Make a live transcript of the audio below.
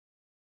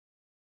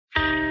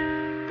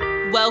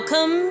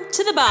Welcome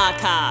to the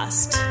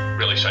Barcast.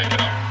 Really shake it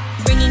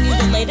up. Bringing you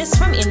the latest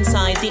from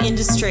inside the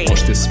industry.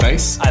 Watch this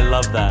space. I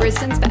love that.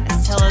 Brisbane's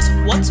best. Tell us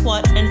what's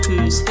what and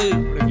who's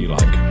who. Whatever you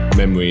like.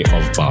 Memory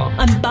of bar.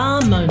 A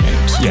bar moment.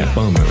 Yeah,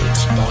 bar moment.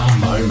 Bar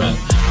moment.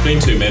 Been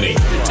too many.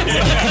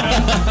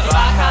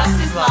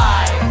 Barcast is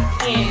live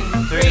in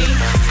 3,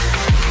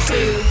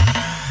 2,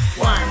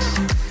 1.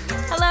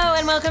 Hello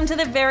and welcome to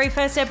the very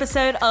first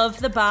episode of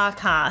the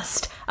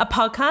Barcast, a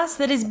podcast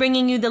that is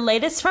bringing you the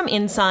latest from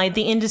inside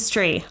the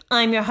industry.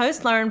 I'm your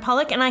host, Lauren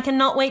Pollock, and I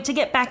cannot wait to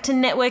get back to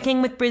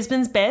networking with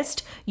Brisbane's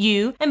best,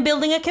 you, and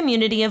building a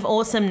community of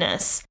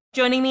awesomeness.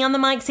 Joining me on the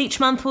mics each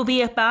month will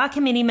be a bar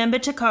committee member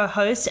to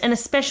co-host and a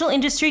special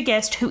industry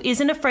guest who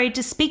isn't afraid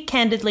to speak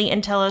candidly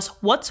and tell us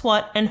what's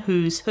what and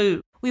who's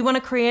who. We want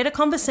to create a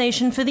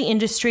conversation for the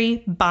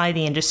industry by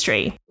the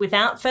industry.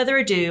 Without further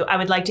ado, I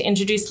would like to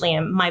introduce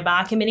Liam, my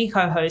bar committee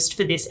co-host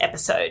for this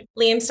episode.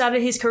 Liam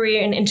started his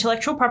career in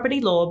intellectual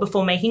property law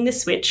before making the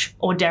switch,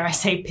 or dare I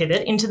say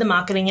pivot, into the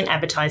marketing and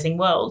advertising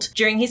world.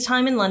 During his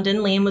time in London,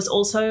 Liam was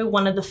also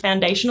one of the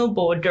foundational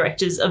board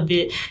directors of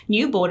the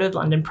new board of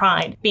London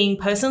Pride, being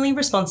personally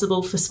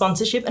responsible for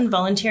sponsorship and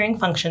volunteering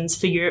functions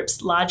for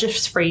Europe's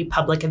largest free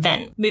public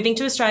event. Moving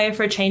to Australia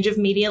for a change of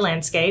media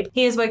landscape,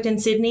 he has worked in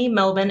Sydney,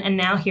 Melbourne, and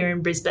now here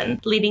in Brisbane,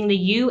 leading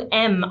the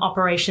UM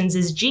operations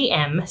as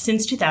GM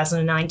since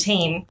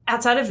 2019.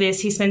 Outside of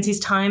this, he spends his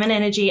time and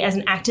energy as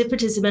an active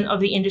participant of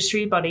the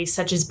industry bodies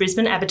such as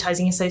Brisbane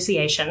Advertising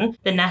Association,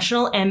 the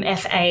National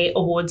MFA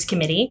Awards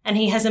Committee, and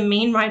he has a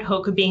mean right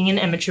hook of being an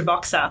amateur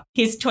boxer.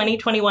 His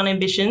 2021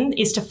 ambition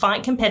is to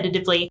fight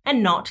competitively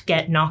and not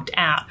get knocked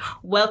out.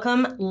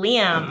 Welcome,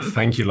 Liam.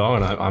 Thank you,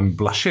 Lauren. I'm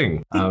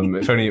blushing.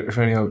 If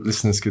only our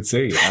listeners could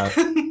see.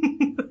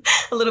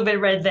 A little bit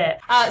red there.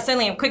 So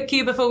Liam, quick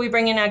cue before we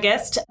bring in our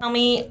guest. Tell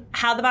me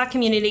how the bar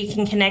community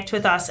can connect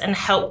with us and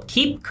help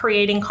keep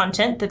creating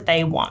content that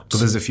they want. So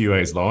there's a few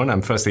ways, Lauren.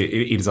 And firstly,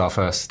 it is our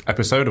first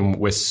episode and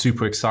we're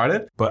super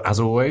excited. But as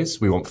always,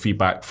 we want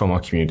feedback from our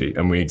community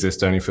and we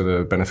exist only for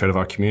the benefit of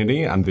our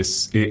community. And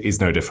this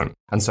is no different.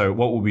 And so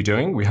what we'll be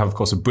doing, we have, of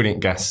course, a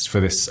brilliant guest for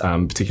this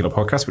particular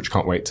podcast, which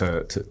can't wait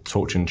to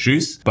talk to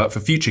introduce. But for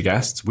future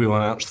guests, we will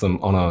announce them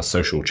on our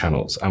social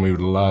channels. And we would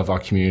love our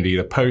community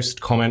to post,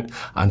 comment,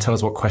 and tell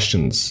us what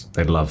questions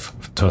they'd love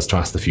to us to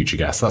ask the future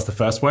guests. So that's the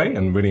first way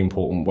and really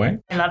important way.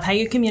 I love how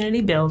your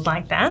community builds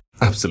like that.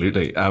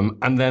 Absolutely.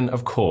 And then,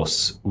 of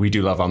course, we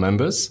do love our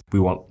members.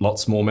 We want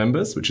lots more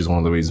members, which is one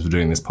of the reasons we're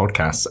doing this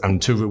podcast.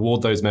 And to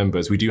reward those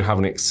members, we do have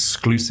an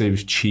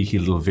exclusive, cheeky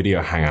little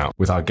video hangout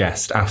with our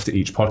guest after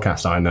each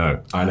podcast. I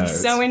know. I'm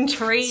so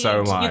intrigued. So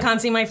am I. You can't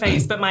see my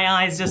face, but my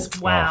eyes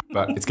just, wow.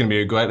 But it's going to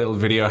be a great little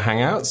video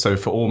hangout. So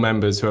for all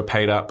members who are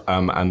paid up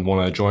and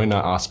want to join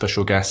our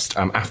special guest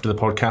after the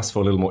podcast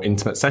for a little more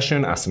intimate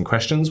session, ask some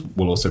questions,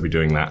 we'll also be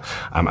doing that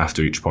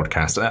after each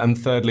podcast. And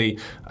thirdly,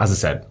 as I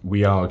said,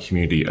 we are a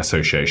community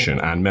association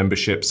and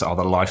memberships are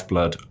the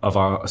lifeblood of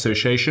our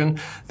association.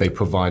 They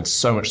provide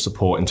so much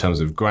support in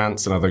terms of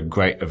grants and other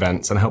great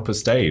events and help us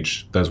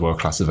stage those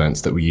world-class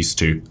events that we used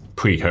to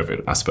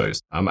pre-COVID, I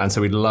suppose. And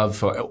so we'd love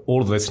for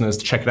all of the listeners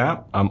to check it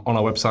out on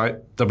our website,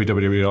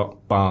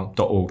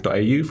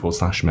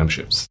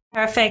 www.bar.org.au/memberships.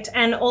 Perfect.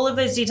 And all of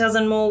those details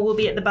and more will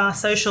be at the bar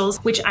socials,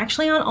 which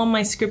actually aren't on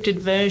my scripted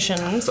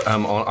versions.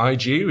 On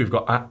IG, we've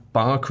got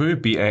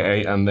 @BarCrew,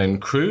 BAA, and then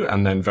crew,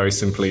 and then very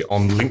simply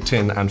on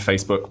LinkedIn and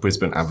Facebook,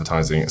 Brisbane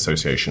Advertising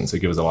Association. So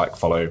give us a like,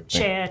 follow.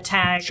 Share,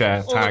 tag.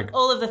 Tag.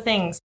 All of the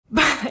things.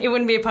 It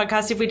wouldn't be a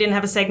podcast if we didn't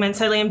have a segment.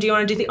 So, Liam, do you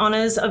want to do the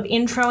honours of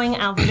introing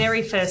our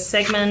very first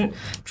segment?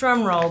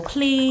 Drum roll,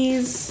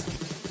 please.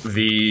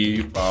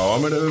 The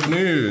Barometer of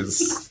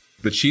News.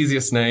 The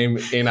cheesiest name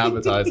in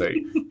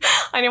advertising.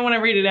 I didn't want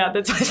to read it out.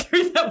 That's why I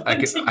threw that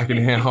one I can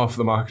hear half of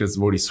the marketers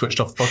have already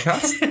switched off the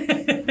podcast.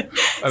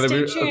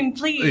 Stay tuned,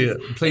 please. Yeah,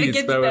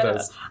 please, bear with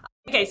us.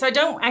 Okay, so I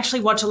don't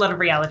actually watch a lot of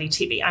reality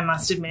TV, I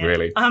must admit.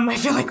 Really? I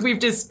feel like we've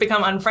just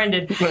become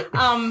unfriended. But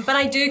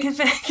I do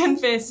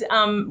confess,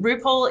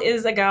 RuPaul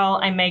is a girl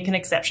I make an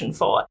exception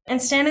for.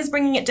 And Stan is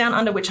bringing it down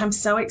under, which I'm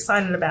so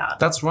excited about.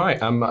 That's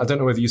right. I don't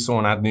know whether you saw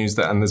on Ad News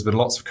that, and there's been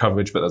lots of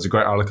coverage, but there's a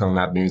great article on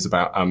Ad News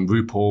about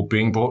RuPaul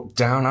being brought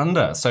down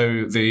under.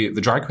 So the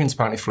drag queens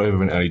apparently flew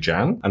over in early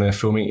Jan, and they're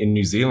filming in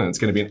New Zealand. It's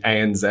going to be an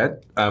ANZ,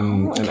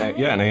 an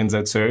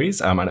ANZ series,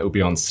 and it will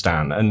be on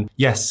Stan. And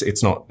yes,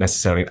 it's not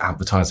necessarily an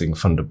advertising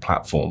funded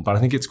platform, but I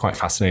think it's quite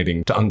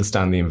fascinating to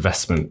understand the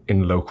investment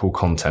in local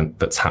content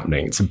that's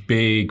happening. It's a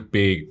big,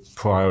 big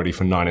priority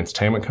for Nine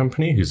Entertainment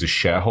Company, who's a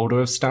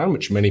shareholder of Stan,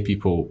 which many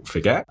people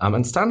forget.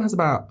 And Stan has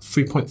about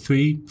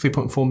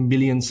 3.4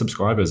 million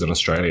subscribers in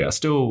Australia,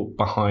 still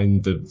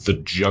behind the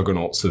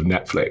juggernauts of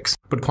Netflix.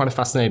 But quite a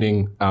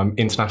fascinating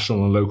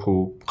international and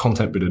local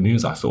content bit of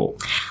news, I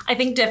thought. I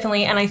think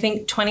definitely, and I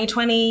think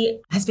 2020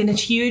 has been a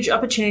huge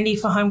opportunity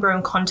for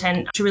homegrown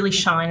content to really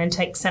shine and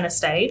take center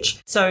stage.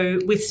 So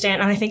with Stan,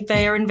 and I think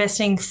they are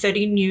investing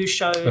 30 new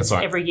shows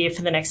every year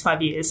for the next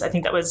 5 years. I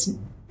think that was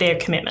their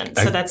commitment.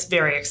 So that's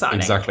very exciting.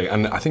 Exactly.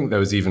 And I think there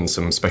was even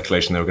some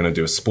speculation they were going to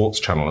do a sports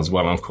channel as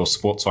well. And of course,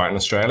 sports right in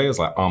Australia is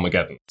like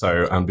Armageddon.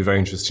 So it'll be very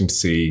interesting to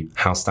see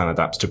how Stan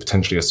adapts to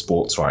potentially a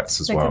sports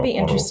rights as well. That could be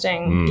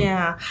interesting.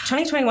 Yeah.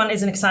 2021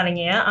 is an exciting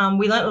year.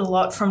 We learned a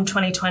lot from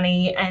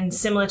 2020, and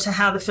similar to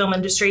how the film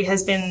industry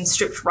has been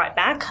stripped right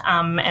back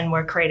and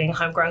we're creating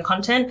homegrown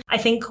content, I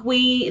think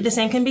the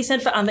same can be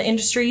said for other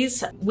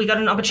industries. We got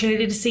an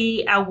opportunity to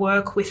see our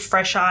work with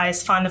fresh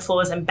eyes, find the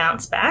flaws and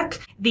bounce back.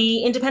 The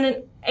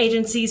independent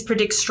agencies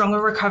predict stronger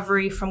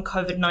recovery from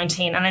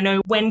COVID-19. And I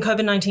know when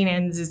COVID-19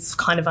 ends is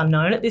kind of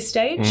unknown at this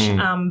stage,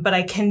 but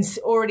I can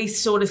already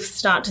sort of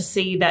start to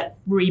see that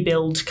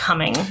rebuild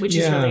coming, which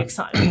is really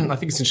exciting. I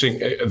think it's interesting.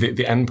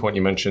 The end point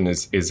you mentioned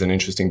is an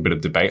interesting bit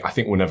of debate. I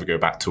think we'll never go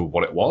back to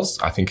what it was.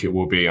 I think it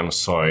will be, I'm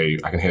sorry,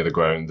 I can hear the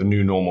groan, the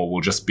new normal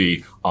will just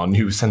be our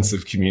new sense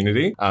of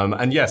community.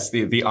 And yes,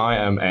 the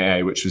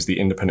IMAA, which was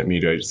the Independent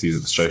Media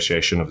Agencies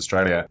Association of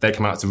Australia, they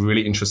come out with a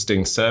really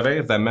interesting survey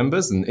of their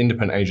members, and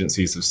independent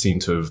agencies have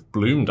seemed to have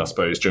bloomed, I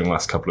suppose, during the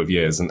last couple of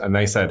years. And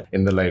they said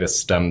in the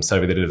latest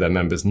survey they did of their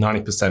members,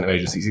 90% of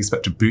agencies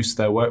expect to boost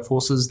their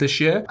workforces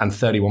this year, and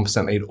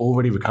 31% they'd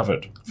already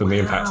recovered from the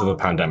impact of the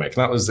pandemic.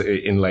 And that was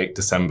in late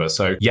December.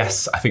 So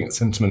yes, I think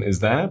sentiment is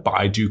there, but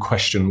I do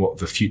question what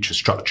the future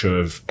structure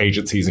of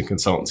agencies and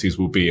consultancies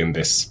will be in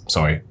this,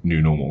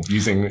 new normal,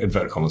 using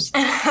inverted commas.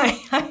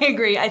 I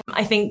agree.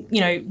 I think,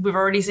 we've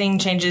already seen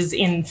changes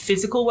in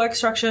physical work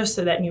structure,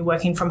 so that new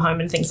working from home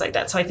and things like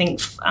that. So I think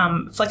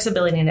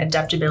flexibility and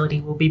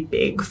adaptability will be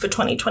big for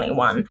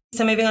 2021.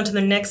 So moving on to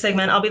the next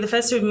segment, I'll be the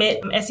first to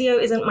admit SEO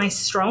isn't my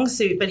strong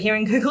suit, but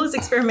hearing Google is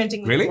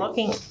experimenting with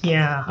blocking.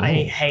 Yeah,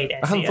 I hate SEO.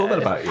 I hadn't thought that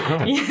about you.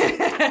 No.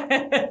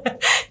 Yeah.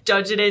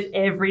 Dodge it as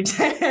every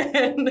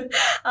turn.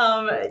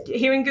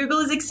 Hearing Google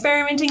is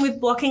experimenting with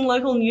blocking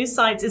local news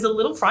sites is a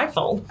little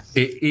frightful.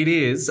 It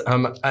is.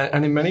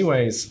 And in many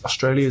ways,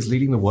 Australia is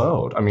leading the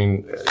world. I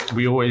mean,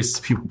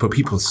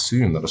 people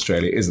assume that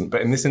Australia isn't.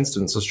 But in this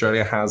instance,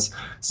 Australia has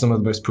some of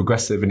the most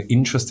progressive and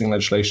interesting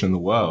legislation in the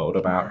world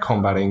about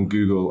combating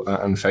Google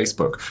and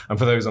Facebook. And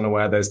for those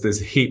unaware, there's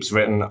heaps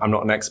written. I'm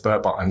not an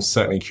expert, but I'm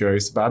certainly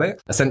curious about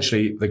it.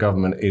 Essentially, the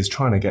government is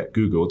trying to get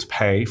Google to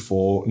pay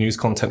for news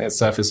content it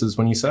surfaces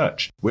when you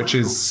search, which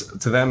is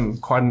to them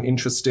quite an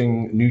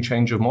interesting new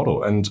change of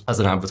model. And as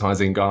an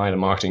advertising guy and a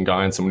marketing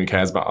guy and someone who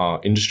cares about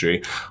our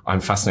industry, I'm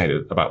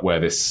fascinated about where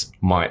this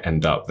might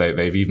end up.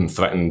 They've even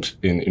threatened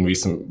in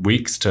recent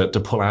weeks to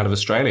pull out of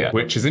Australia,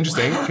 which is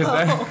interesting because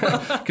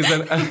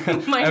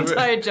then my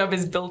entire job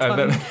is built on.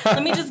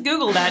 Let me just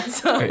Google that.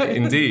 So.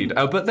 Indeed,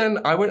 but then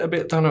I went a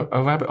bit down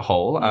a rabbit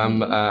hole.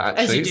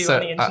 Actually, as you do on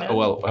the internet.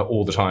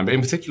 All the time, but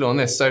in particular on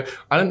this. So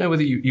I don't know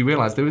whether you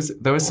realise there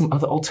was some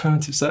other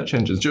alternative search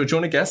engines. Do you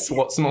want to guess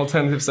what some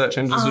alternative search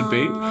engines would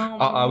be?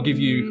 I'll give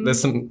you.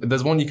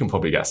 There's one you can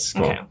probably guess.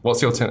 Okay.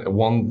 What's the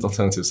one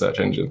alternative search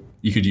engine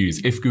you could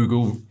use if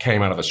Google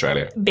came out of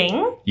Australia?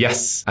 Bing?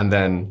 Yes. And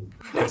then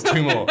there's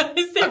two more.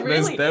 Is there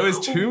really? There was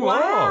two more.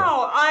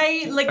 Wow.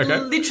 I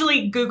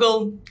literally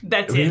Google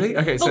that's really? it.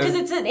 Okay. Well, because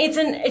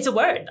it's a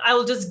word. I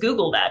will just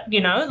Google that,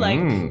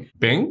 Bing?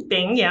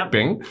 Bing, yeah.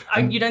 Bing.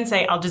 You don't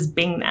say I'll just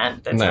Bing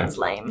that. That sounds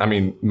lame. I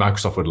mean,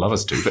 Microsoft would love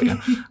us to, but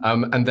yeah.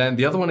 And then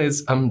the other one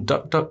is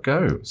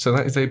DuckDuckGo. So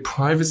that is a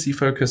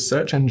privacy-focused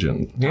search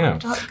engine. Yeah.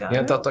 DuckDuckGo.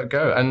 Yeah,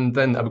 DuckDuckGo. And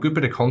then a good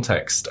bit of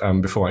context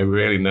before I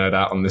really nerd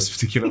out on this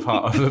particular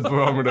part of the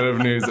barometer of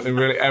news that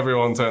really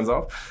everyone turns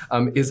off,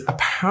 is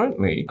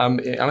apparently, I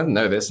didn't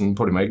know this and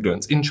probably my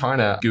ignorance, in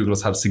China, Google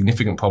has had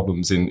significant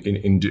problems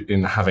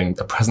in having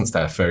a presence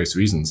there for various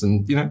reasons.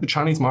 And, the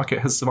Chinese market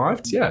has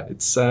survived. Yeah,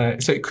 so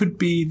it could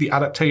be the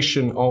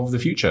adaptation of the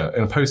future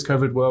in a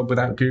post-COVID world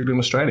without Google in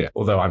Australia.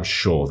 Although I'm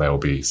sure there will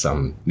be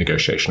some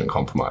negotiation and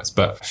compromise.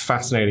 But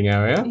fascinating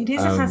area. It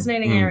is a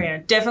fascinating area.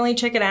 Definitely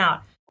check it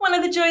out. One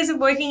of the joys of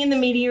working in the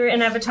media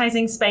and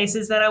advertising space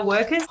is that our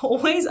work is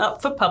always up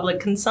for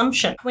public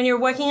consumption. When you're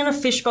working in a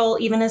fishbowl,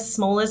 even as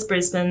small as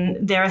Brisbane,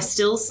 there are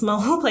still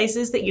small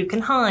places that you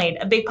can hide.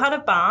 A big part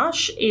of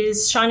Barsh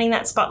is shining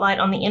that spotlight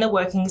on the inner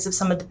workings of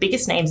some of the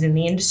biggest names in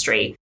the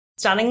industry,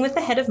 starting with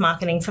the head of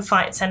marketing for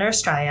Flight Centre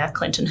Australia,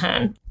 Clinton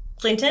Hearn.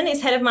 Clinton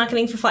is head of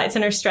marketing for Flight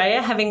Centre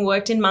Australia, having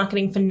worked in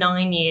marketing for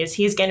 9 years.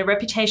 He has gained a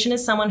reputation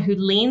as someone who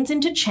leans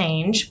into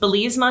change,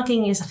 believes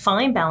marketing is a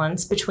fine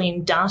balance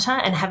between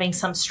data and having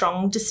some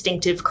strong,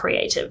 distinctive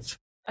creative.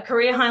 A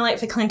career highlight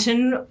for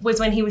Clinton was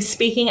when he was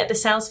speaking at the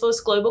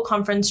Salesforce Global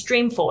Conference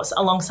Dreamforce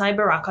alongside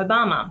Barack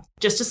Obama,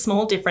 just a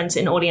small difference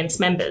in audience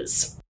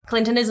members.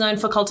 Clinton is known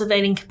for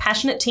cultivating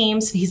compassionate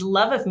teams, for his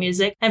love of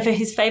music, and for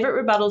his favourite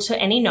rebuttal to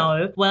any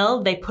no,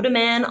 well, they put a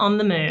man on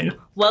the moon.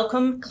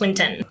 Welcome,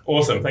 Clinton.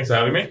 Awesome. Thanks for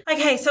having me.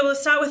 Okay, so we'll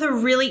start with a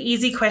really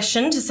easy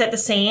question to set the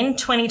scene.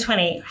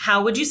 2020.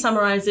 How would you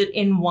summarise it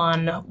in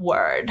one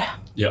word?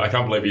 Yeah, I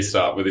can't believe you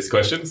start with this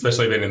question,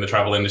 especially being in the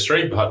travel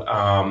industry, but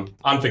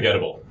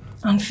unforgettable.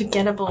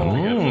 Unforgettable.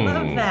 I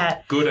love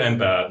that. Good and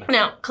bad.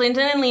 Now,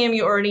 Clinton and Liam,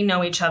 you already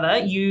know each other.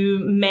 You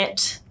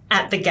met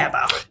at the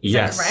Gabba. Is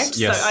Yes, that correct?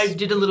 yes. So I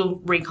did a little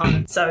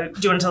recon. So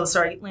do you want to tell the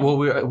story, Liam? Well,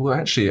 we're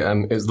actually,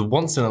 it was the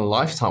once in a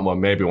lifetime, well,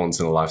 maybe once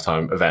in a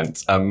lifetime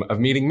event of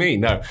meeting me.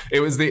 No, it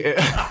was the.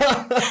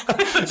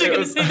 You're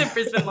going to see the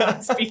Brisbane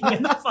Lions being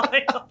in the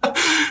final.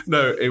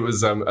 No, it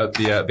was at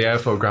the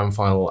AFL Grand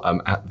Final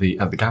at the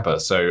Gabba.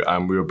 So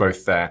we were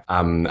both there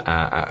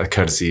at a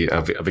courtesy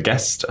of a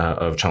guest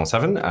of Channel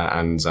 7,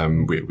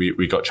 and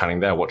we got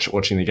chatting there,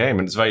 watching the game,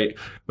 and it's a very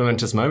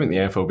momentous moment. The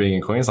AFL being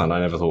in Queensland, I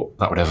never thought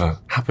that would ever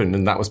happen,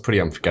 and that was pretty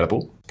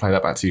unforgettable. Play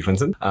that back to you,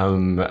 Clinton.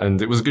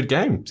 And it was a good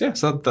game. Yeah,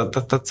 so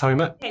that's how we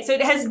met. Okay, so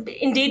it has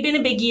indeed been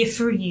a big year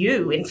for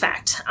you, in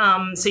fact.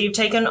 So you've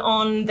taken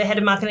on the head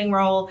of marketing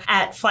role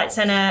at Flight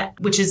Centre,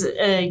 which is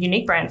a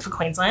unique brand for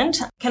Queensland.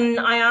 Can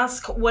I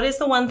ask, what is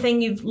the one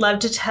thing you've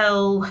loved to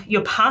tell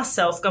your past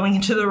self going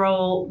into the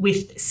role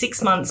with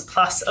 6 months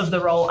plus of the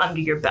role under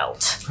your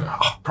belt?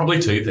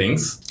 Probably two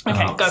things.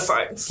 Okay, go for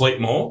it. Sleep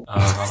more.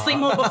 Sleep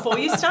more before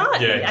you start?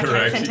 Yeah, okay,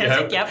 correct.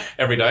 Fantastic, yep.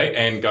 Every day,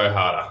 and go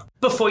harder.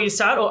 Before you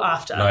start or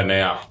after? No,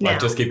 now. Like,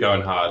 just keep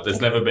going hard.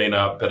 There's never been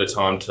a better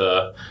time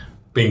to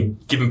be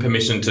given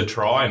permission to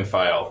try and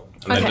fail,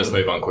 and then just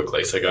move on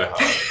quickly. So go hard.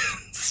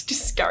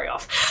 Just scurry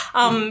off.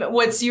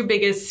 What's your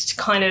biggest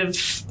kind of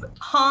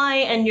high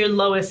and your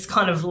lowest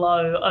kind of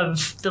low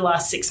of the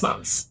last 6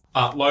 months?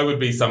 Low would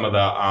be some of the,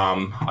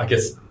 I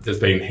guess there's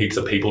been heaps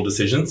of people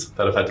decisions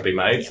that have had to be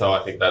made. So I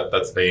think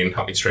that's been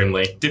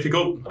extremely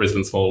difficult.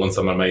 Brisbane's small and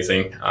some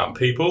amazing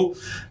people.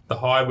 The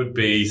high would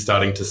be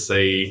starting to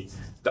see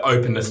the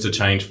openness to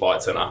change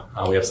Flight Centre.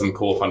 We have some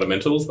core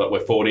fundamentals, but we're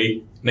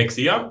 40 next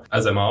year,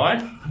 as am I.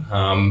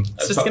 I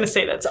was just going to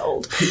say that's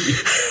old.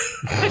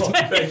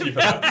 Thank you for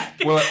that.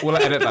 We'll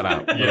edit that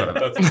out. Yeah,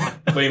 that's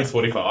Liam's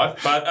 45.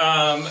 But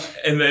I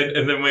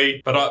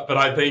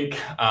think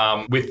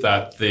with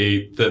that,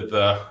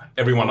 the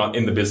everyone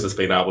in the business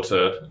being able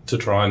to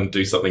try and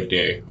do something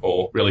new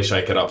or really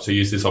shake it up, to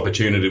use this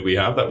opportunity we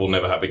have that we'll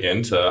never have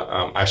again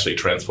to actually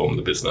transform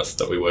the business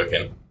that we work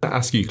in. I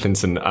ask you,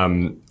 Clinton,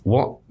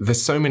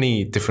 there's so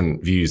many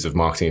different views of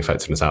marketing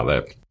effectiveness out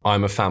there.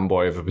 I'm a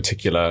fanboy of a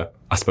particular,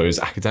 I suppose,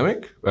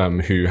 academic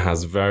who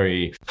has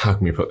very, how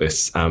can we put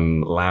this,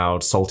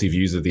 loud, salty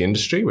views of the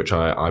industry, which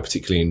I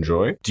particularly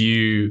enjoy. Do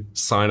you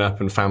sign up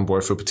and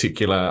fanboy for a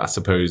particular, I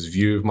suppose,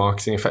 view of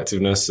marketing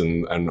effectiveness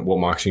and what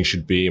marketing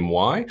should be and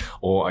why?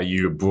 Or are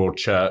you a broad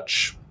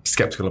church,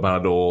 skeptical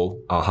about it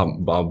all?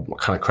 I'll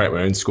kind of create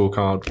my own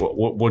scorecard.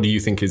 What do you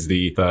think is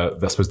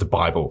I suppose, the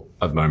Bible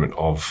at the moment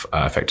of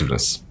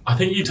effectiveness? I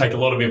think you take a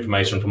lot of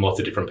information from lots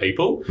of different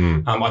people.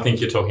 I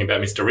think you're talking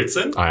about Mr.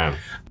 Ritson. I am.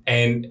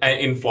 And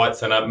in Flight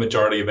Centre,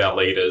 majority of our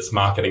leaders,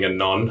 marketing and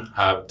non,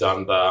 have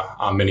done the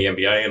mini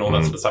MBA and all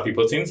that sort of stuff he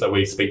puts in. So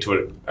we speak to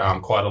it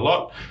quite a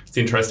lot. It's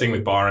interesting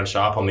with Byron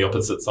Sharp on the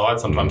opposite side.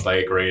 Sometimes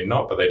they agree and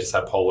not, but they just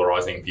have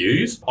polarising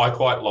views. I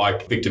quite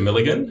like Victor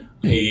Milligan.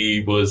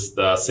 He was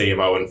the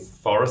CMO in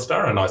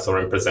Forrester, and I saw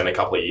him present a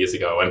couple of years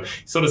ago. And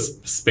he sort of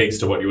speaks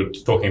to what you were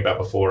talking about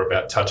before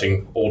about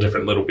touching all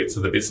different little bits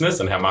of the business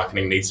and how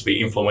marketing needs to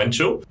be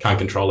influential. Can't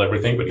control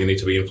everything, but you need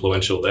to be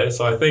influential there.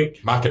 So I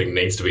think marketing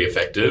needs to be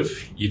effective.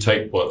 You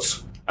take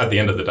what's, at the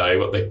end of the day,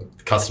 what the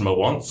customer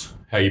wants,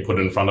 how you put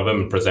it in front of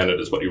them and present it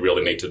is what you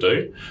really need to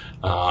do.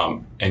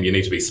 And you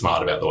need to be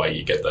smart about the way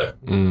you get there.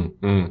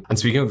 And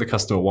speaking of the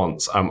customer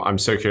wants, I'm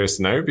so curious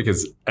to know,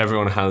 because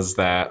everyone has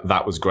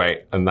that was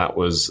great and that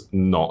was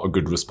not a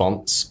good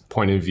response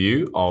point of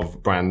view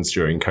of brands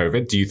during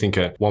COVID. Do you think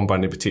one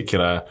brand in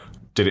particular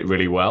did it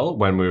really well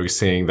when we were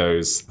seeing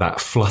that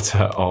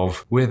flutter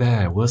of, we're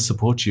there, we'll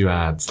support you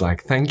ads,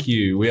 like, thank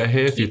you, we are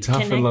here through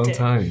tough and long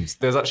times.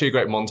 There's actually a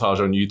great montage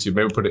on YouTube,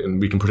 maybe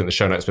we can put it in the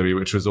show notes maybe,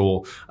 which was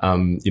all,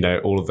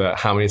 all of the,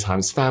 how many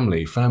times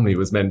family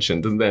was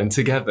mentioned, and then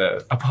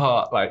together,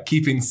 apart, like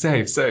keeping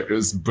safe. So it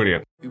was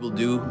brilliant. We will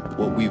do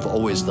what we've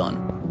always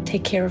done.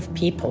 Take care of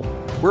people.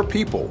 We're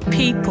people.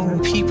 People.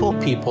 People.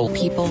 People.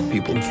 People.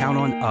 People. Count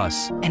on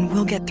us. And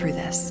we'll get through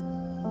this.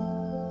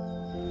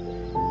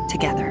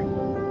 Together.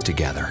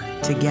 Together.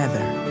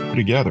 Together.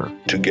 Together.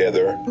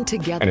 Together.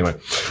 Together. Anyway.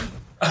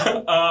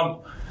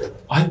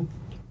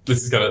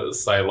 This is going to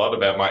say a lot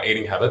about my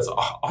eating habits.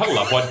 I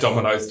love what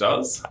Domino's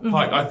does.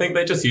 Like, I think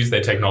they just used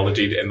their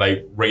technology and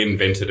they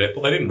reinvented it.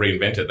 Well, they didn't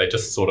reinvent it. They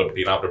just sort of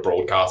been able to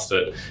broadcast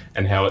it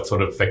and how it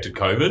sort of affected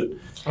COVID.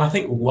 And I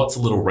think lots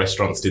of little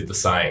restaurants did the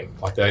same.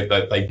 Like,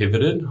 they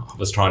pivoted. I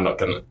was trying not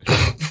going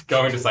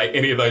to say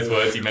any of those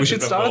words you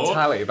mentioned before. We should start a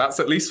tally. That's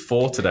at least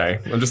 4 today.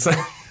 I'm just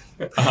saying.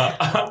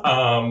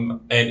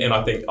 And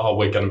I think,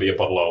 we're going to be a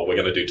bottle oil. We're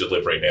going to do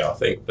delivery now. I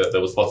think that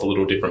there was lots of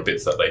little different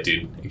bits that they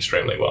did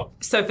extremely well.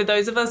 So for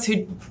those of us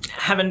who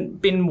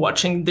haven't been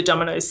watching the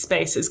Domino's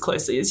space as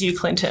closely as you,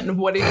 Clinton,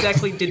 what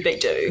exactly did they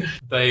do?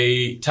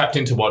 They tapped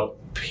into what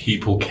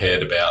people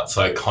cared about,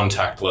 so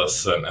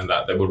contactless and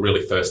that. They were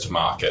really first to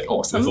market.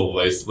 Awesome. With all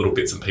those little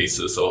bits and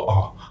pieces.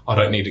 Or, I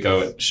don't need to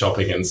go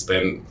shopping and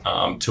spend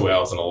 2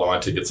 hours in a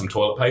line to get some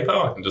toilet paper.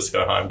 I can just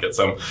go home, get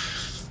some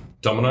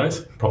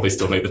Domino's. Probably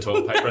still need the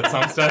toilet paper at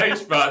some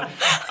stage, but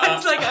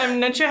it's like, I'm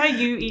not sure how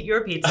you eat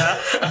your pizza.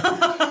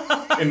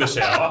 in the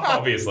shower,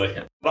 obviously.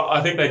 But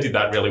I think they did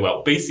that really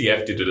well.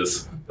 BCF did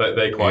it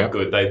they're quite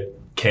good. They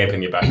camp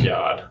in your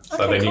backyard.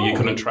 So they knew you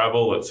couldn't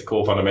travel. It's a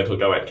core fundamental,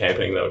 go out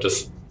camping. They'll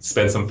just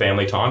spend some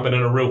family time, but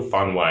in a real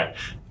fun way.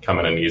 Come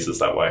in and use us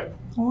that way.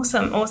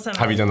 Awesome.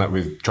 Have you done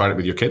that tried it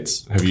with your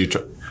kids? Have you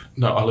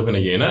No, I live in a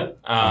unit.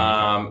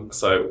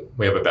 So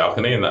we have a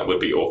balcony, and that would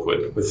be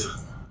awkward with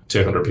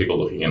 200 people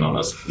looking in on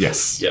us.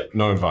 Yes. Yep.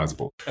 Not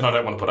advisable. And I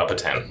don't want to put up a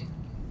tent.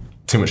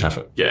 Too much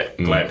effort. Yeah,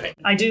 glamping.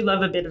 I do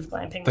love a bit of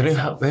glamping They don't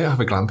myself. have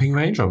a glamping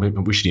range? Or maybe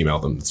we should email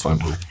them. It's fine.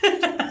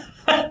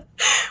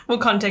 We'll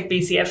contact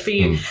BCF for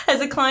you.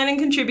 As a client and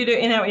contributor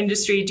in our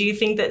industry, do you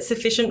think that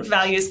sufficient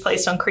value is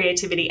placed on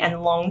creativity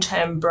and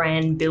long-term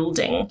brand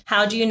building?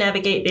 How do you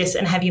navigate this,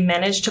 and have you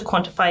managed to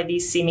quantify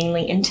these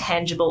seemingly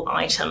intangible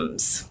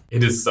items?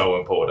 It is so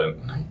important.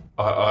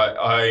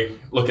 I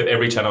look at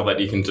every channel that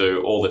you can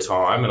do all the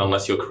time, and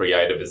unless your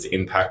creative is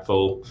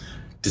impactful,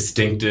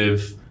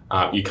 distinctive,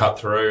 you cut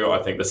through.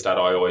 I think the stat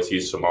I always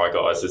use for my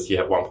guys is you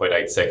have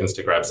 1.8 seconds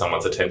to grab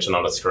someone's attention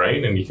on a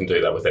screen, and you can do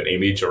that with an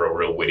image or a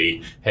real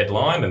witty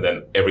headline, and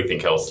then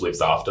everything else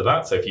lives after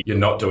that. So if you're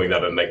not doing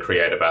that in a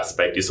creative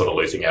aspect, you're sort of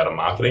losing out on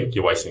marketing.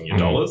 You're wasting your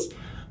dollars.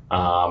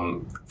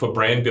 For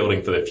brand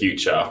building for the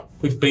future,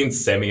 we've been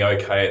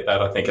semi-okay at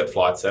that, I think, at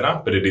Flight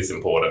Centre, but it is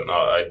important.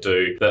 I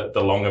do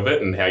the long of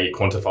it, and how you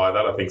quantify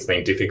that, I think, has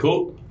been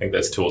difficult. I think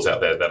there's tools out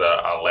there that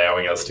are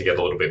allowing us to get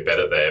a little bit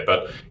better there,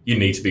 but you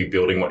need to be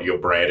building what your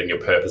brand and your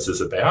purpose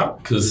is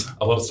about, because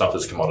a lot of stuff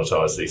is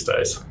commoditized these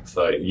days.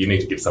 So you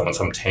need to give someone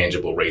some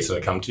tangible reason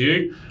to come to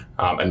you,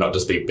 and not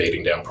just be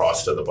beating down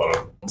price to the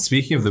bottom.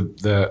 Speaking of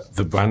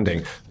the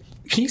branding,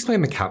 can you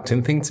explain the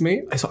captain thing to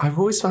me? So I've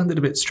always found it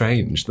a bit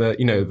strange.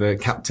 The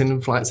captain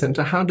in Flight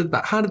Centre. How did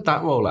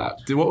that roll out?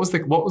 What was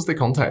the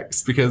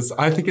context? Because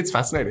I think it's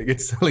fascinating.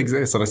 It still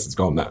exists unless it's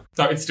gone now.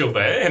 No, it's still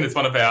there, and it's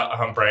one of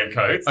our brand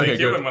codes. Thank you,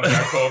 good. and one of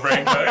our core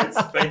brand codes.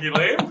 Thank you,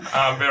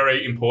 Liam.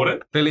 Very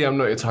important. Clearly, I'm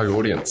not your target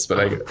audience, but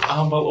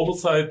Well,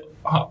 also,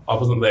 I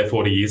wasn't there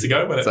 40 years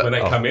ago when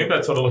it came in,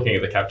 but sort of looking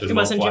at the captain. It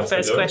wasn't your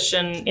first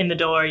question in the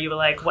door. You were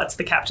like, what's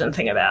the captain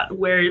thing about?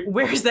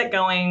 Where is that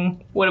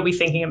going? What are we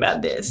thinking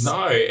about this?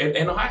 No,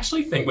 and I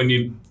actually think when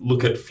you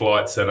look at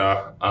Flight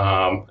Centre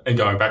and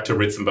going back to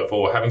Ritson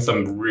before, having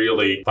some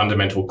really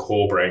fundamental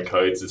core brand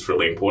codes is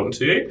really important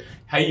to you.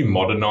 How you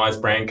modernise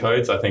brand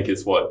codes, I think,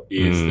 is what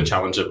is the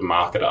challenge of a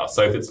marketer.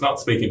 So if it's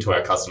not speaking to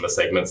our customer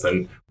segments,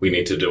 then we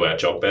need to do our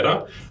job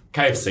better.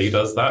 KFC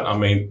does that. I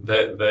mean,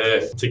 they're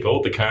what's he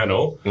called? The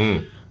Colonel.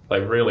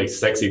 They've really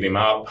sexied him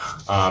up.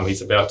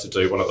 He's about to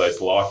do one of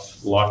those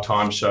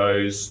lifetime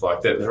shows.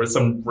 Like there is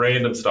some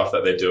random stuff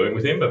that they're doing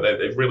with him, but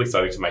they're really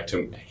starting to make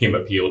him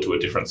appeal to a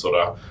different sort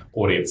of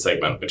audience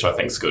segment, which I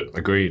think is good.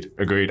 Agreed.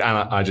 And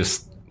I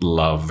just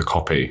love the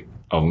copy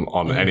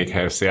on any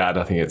KFC ad.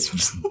 I think it's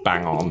just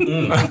bang on.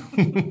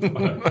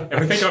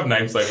 Everything I've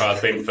named so far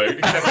has been food,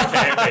 except for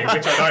camping,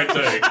 which I don't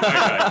do.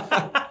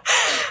 Okay.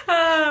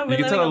 You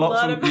can tell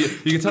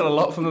a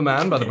lot from the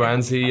man by the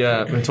brands he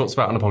talks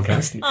about on the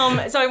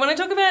podcast. So I want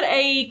to talk about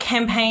a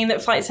campaign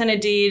that Flight Centre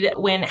did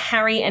when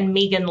Harry and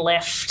Meghan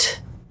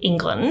left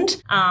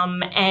England,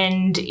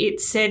 and it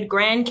said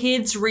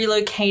grandkids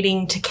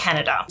relocating to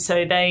Canada.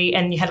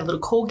 And you had a little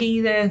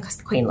corgi there because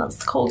the Queen loves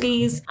the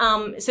corgis.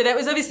 So that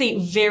was obviously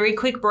very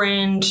quick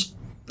brand,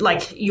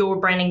 like your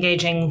brand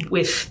engaging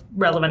with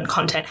relevant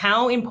content.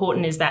 How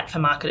important is that for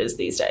marketers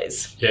these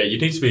days? Yeah, you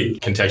need to be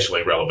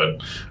contextually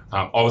relevant.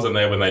 I wasn't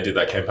there when they did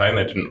that campaign.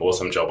 They did an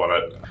awesome job on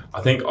it.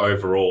 I think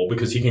overall,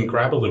 because you can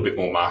grab a little bit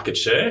more market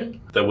share,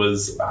 there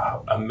was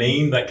a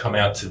meme that came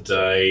out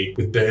today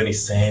with Bernie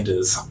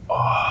Sanders.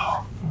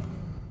 Oh,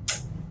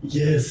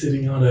 yeah,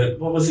 sitting on it.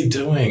 What was he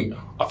doing?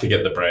 I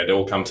forget the brand. It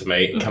will come to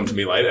me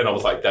later. And I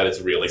was like, that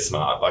is really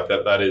smart. Like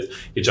that is,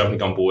 you're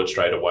jumping on board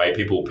straight away.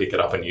 People will pick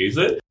it up and use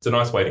it. It's a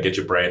nice way to get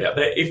your brand out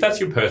there. If that's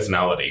your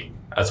personality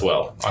as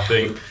well, I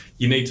think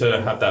you need to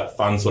have that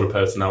fun sort of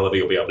personality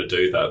or be able to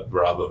do that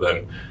rather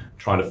than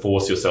trying to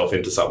force yourself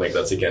into something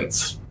that's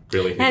against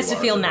really. It has to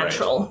feel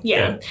natural.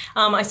 Yeah.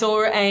 I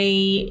saw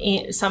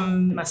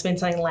some must have been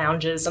something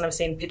lounges, and I've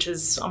seen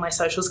pictures on my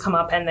socials come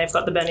up, and they've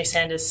got the Bernie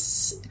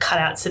Sanders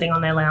cutout sitting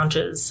on their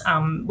lounges,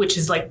 which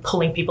is like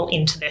pulling people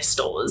into their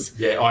stores.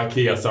 Yeah,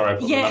 IKEA. Sorry, I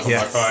put it up on my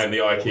phone. The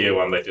IKEA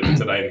one they did it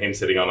today, and him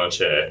sitting on a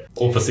chair.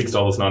 All for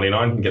 $6.99,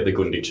 you can get the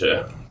Gundy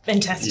chair.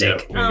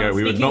 Fantastic. Yeah, there you go.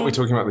 We would not be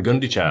talking about the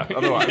Gundy chair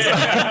otherwise.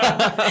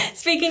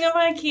 Speaking of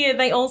IKEA,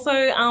 they also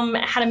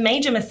had a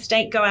major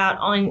mistake go out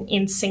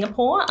in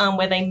Singapore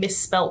where they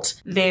misspelt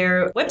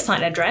their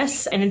website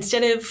address, and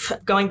instead of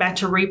going back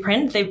to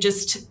reprint, they've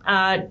just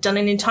done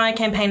an entire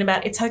campaign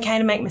about it's okay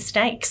to make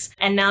mistakes,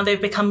 and now they've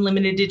become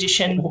limited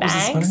edition what bags.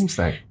 Was the spelling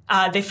mistake?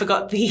 They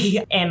forgot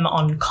the M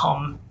on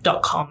 .com,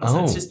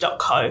 so it's just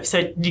 .co, so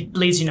it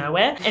leads you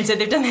nowhere. And so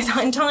they've done this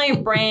entire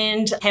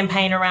brand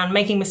campaign around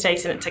making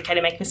mistakes, and it's okay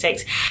to make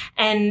mistakes.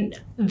 And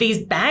these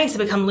bags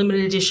have become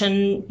limited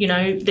edition. You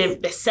know,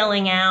 they're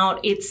selling out.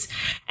 It's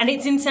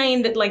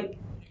insane that, like,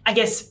 I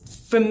guess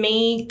for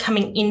me,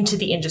 coming into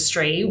the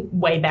industry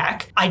way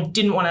back, I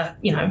didn't want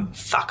to,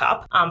 fuck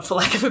up, for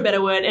lack of a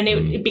better word. And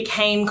it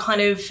became kind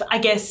of, I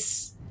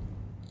guess,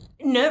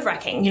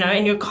 nerve-wracking,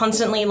 and you're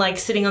constantly like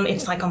sitting on,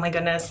 it's like, oh my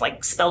goodness,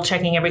 like spell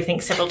checking everything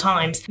several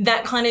times.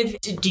 That kind of,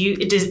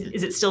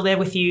 is it still there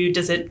with you?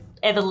 Does it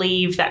ever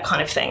leave, that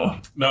kind of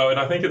thing? No, and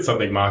I think it's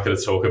something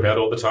marketers talk about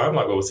all the time.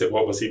 Like,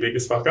 what was your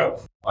biggest fuck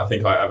up? I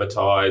think I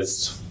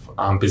advertised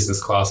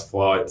business class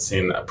flights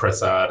in a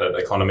press ad at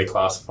economy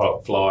class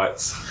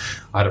flights.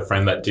 I had a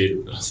friend that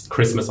did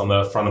Christmas on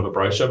the front of a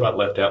brochure but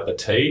left out the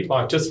T.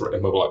 And we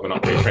were like, we're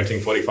not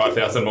reprinting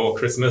 45,000 more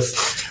Christmas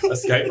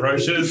escape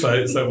brochures,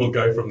 so we'll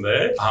go from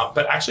there.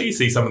 But actually, you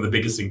see some of the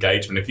biggest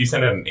engagement. If you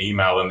send out an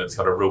email and it's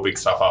got a real big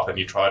stuff up and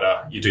you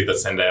do the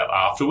send out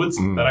afterwards,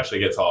 that actually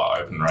gets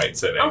higher open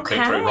rates and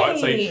click through, right?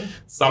 So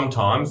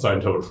sometimes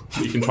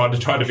you can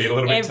try to be a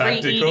little bit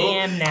tactical.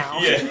 EDM now.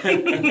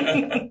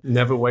 Yeah.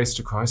 Never waste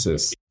a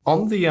crisis.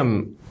 On the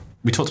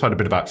we talked about a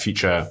bit about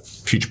future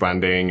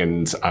branding,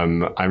 and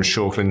I'm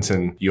sure,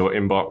 Clinton, your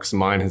inbox,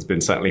 mine has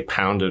been certainly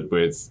pounded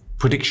with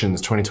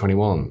predictions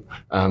 2021,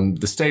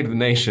 the state of the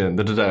nation,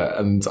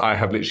 and I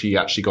have literally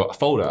actually got a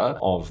folder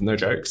of, no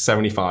joke,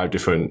 75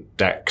 different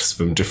decks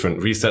from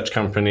different research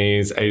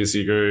companies,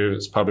 agency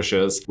groups,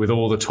 publishers, with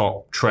all the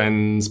top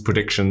trends,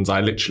 predictions.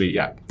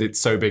 It's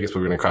so big it's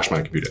probably going to crash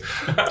my computer.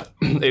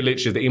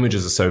 The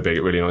images are so big,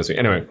 it really annoys me.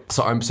 Anyway,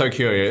 so I'm so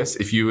curious,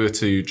 if you were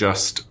to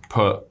just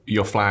put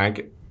your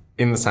flag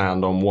in the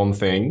sand on one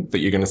thing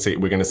that we're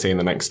going to see in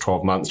the next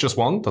 12 months, just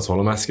one, that's all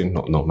I'm asking,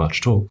 not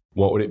much at all.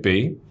 What would it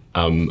be?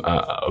 And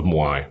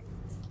why?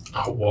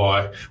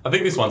 Why? I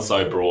think this one's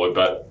so broad,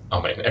 but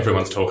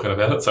everyone's talking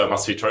about it, so it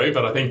must be true.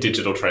 But I think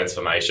digital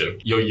transformation,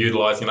 you're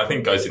utilising, I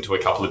think goes into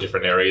a couple of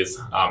different areas,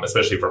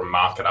 especially for a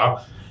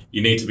marketer.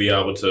 You need to be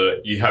able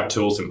to, you have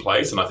tools in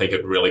place, and I think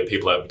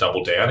people have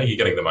doubled down. Are you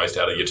getting the most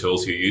out of your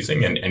tools you're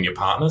using? And your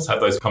partners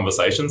have those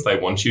conversations. They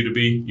want you to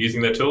be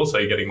using their tools, so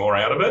you're getting more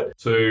out of it.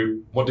 So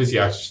what does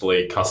your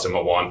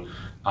customer want?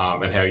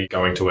 And how are you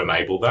going to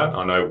enable that?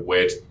 I know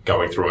we're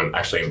going through and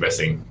actually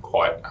investing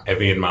quite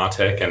heavy in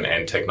MarTech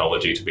and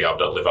technology to be able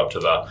to live up to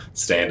the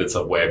standards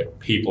of where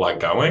people are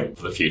going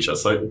for the future.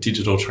 So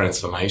digital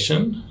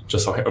transformation,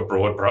 just like a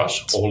broad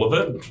brush, all of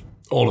it.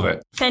 All of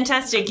it.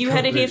 Fantastic. You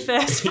heard it here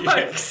first,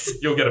 folks. Yeah,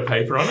 you'll get a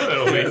paper on it.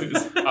 It'll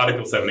be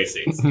Article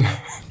 76.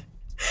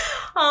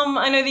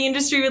 I know the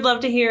industry would love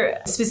to hear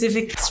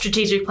specific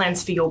strategic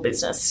plans for your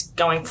business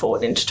going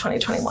forward into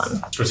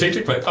 2021.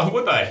 Strategic plans? Oh,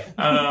 would they?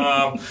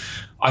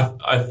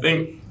 I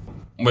think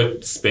we're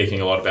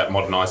speaking a lot about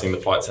modernising the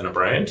Flight Centre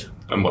brand.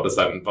 And what does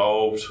that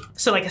involve?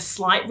 So like a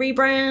slight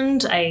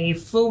rebrand, a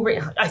full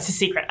it's a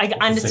secret. I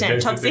understand,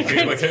 top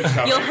secret.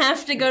 You'll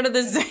have to go to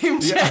the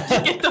Zoom chat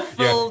to get the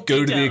full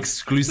go to the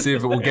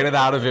exclusive. We'll get it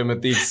out of him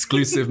at the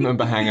exclusive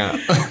member hangout.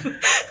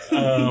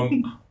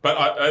 But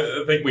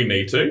I think we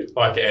need to,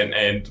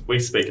 and we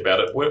speak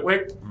about it.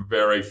 We're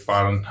very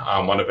fun.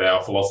 One of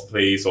our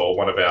philosophies or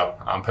one of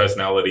our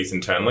personalities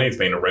internally has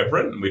been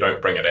irreverent, and we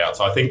don't bring it out.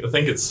 So I think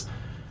it's.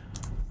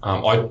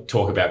 I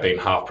talk about being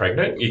half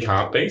pregnant. You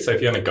can't be. So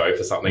if you're going to go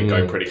for something,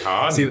 go pretty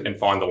hard and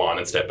find the line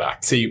and step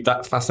back. See,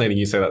 that's fascinating.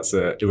 You say that's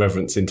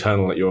irreverence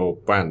internal at your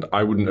brand.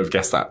 I wouldn't have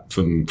guessed that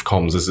from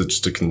comms as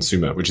just a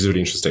consumer, which is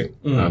really interesting.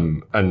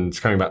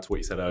 And coming back to what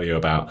you said earlier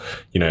about,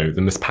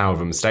 the power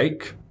of a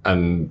mistake,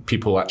 and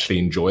people actually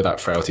enjoy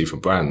that frailty from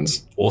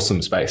brands.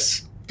 Awesome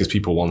space because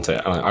people want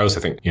it. And I also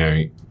think,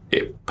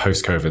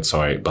 post-COVID,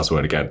 sorry,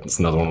 buzzword again. It's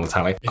another one on the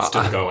tally. It's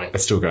still going.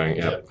 It's still going,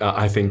 yeah.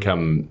 I think,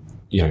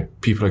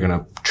 people are going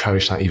to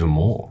cherish that even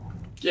more.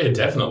 Yeah,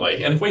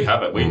 definitely. And if we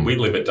have it, we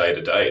live it day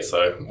to day.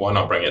 So why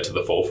not bring it to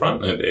the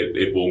forefront? And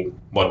it will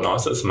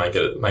modernise us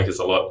and make us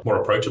a lot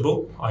more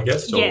approachable, I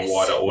guess, to a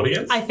wider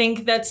audience. I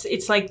think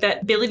it's like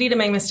that ability to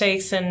make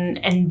mistakes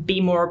and be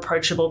more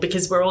approachable,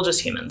 because we're all just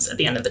humans at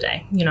the end of the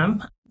day,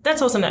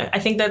 That's awesome, though. I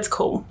think that's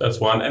cool. That's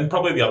one. And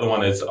probably the other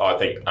one is, I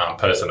think,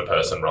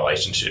 person-to-person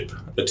relationship.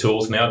 The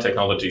tools now,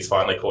 technology's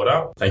finally caught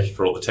up. Thank you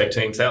for all the tech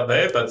teams out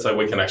there. But so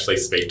we can actually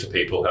speak to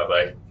people how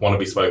they want to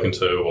be spoken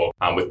to, or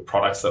with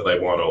products that they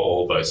want, or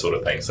all those sort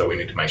of things. So we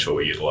need to make sure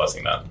we're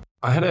utilising that.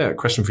 I had a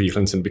question for you,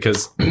 Clinton,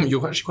 because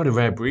you're actually quite a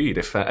rare breed.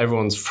 If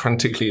everyone's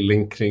frantically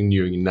LinkedIn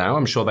you now,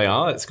 I'm sure they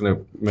are. It's going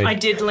to make... I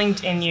did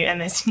LinkedIn you,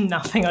 and there's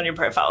nothing on your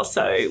profile,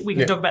 so we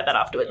can talk about that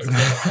afterwards.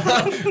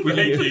 I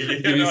need a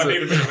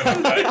bit of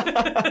an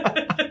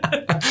update.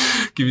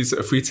 Give you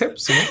a free tip,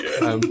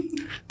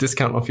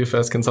 discount off your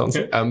first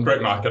consultancy.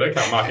 Great marketer,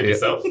 can't market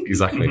yourself.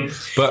 Exactly.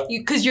 But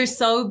because you're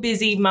so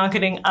busy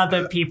marketing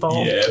other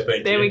people. Yeah, thank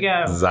you. There we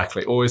go.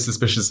 Exactly. Always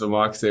suspicious of a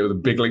marketer with a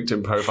big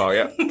LinkedIn profile,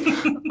 yeah.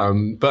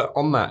 But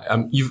on that,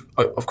 you've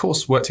of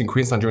course worked in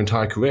Queensland your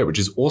entire career, which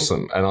is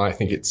awesome, and I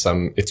think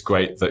it's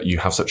great that you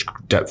have such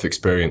depth of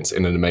experience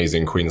in an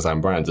amazing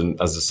Queensland brand. And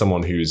as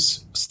someone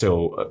who's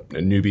still a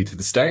newbie to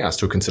this day, I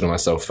still consider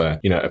myself a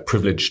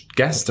privileged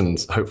guest,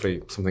 and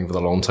hopefully something for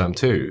the long term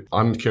too.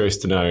 I'm curious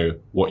to know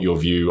what your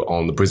view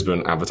on the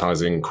Brisbane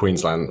advertising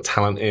Queensland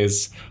talent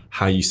is,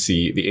 how you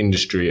see the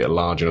industry at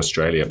large in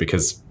Australia,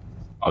 because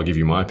I'll give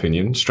you my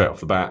opinion straight off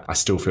the bat. I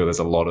still feel there's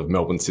a lot of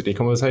Melbourne-Sydney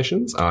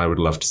conversations, and I would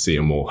love to see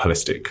a more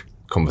holistic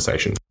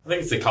conversation. I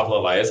think it's a couple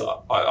of layers.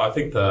 I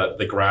think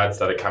the grads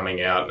that are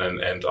coming out,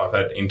 and I've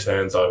had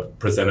interns I've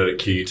presented at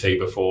QUT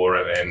before,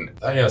 and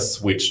they are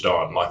switched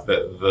on. Like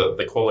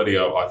the quality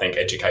of, I think,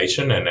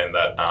 education and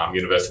that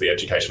university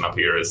education up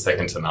here is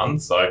second to none.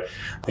 So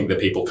I think the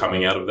people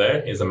coming out of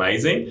there is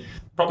amazing.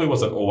 Probably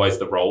wasn't always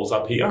the roles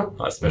up here,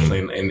 especially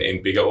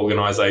in bigger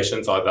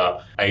organisations,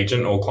 either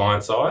agent or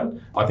client side.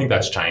 I think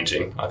that's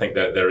changing. I think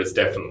that there is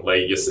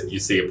definitely, you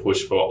see a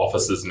push for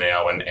offices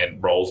now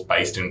and roles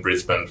based in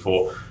Brisbane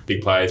for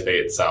big players, be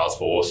it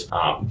Salesforce,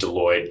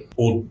 Deloitte,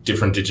 all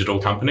different digital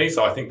companies.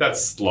 So I think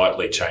that's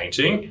slightly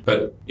changing.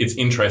 But it's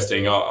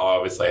interesting. I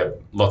obviously have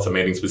lots of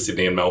meetings with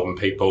Sydney and Melbourne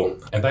people,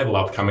 and they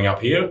love coming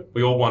up here.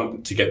 We all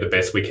want to get the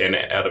best we can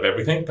out of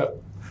everything,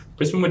 but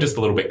Brisbane, we're just a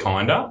little bit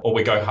kinder, or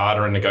we go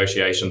harder in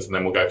negotiations and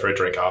then we'll go for a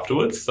drink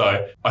afterwards.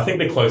 So I think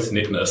the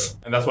close-knitness,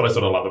 and that's what I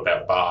sort of love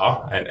about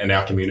Bar and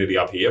our community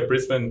up here.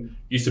 Brisbane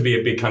used to be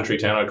a big country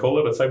town, I'd call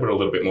it. I'd say we're a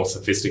little bit more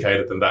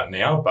sophisticated than that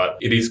now, but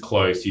it is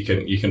close. You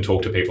can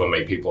talk to people and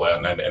meet people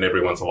out, and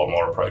everyone's a lot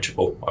more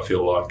approachable, I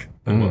feel like,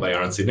 than what they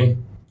are in Sydney.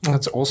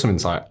 That's awesome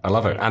insight. I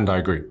love it. And I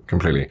agree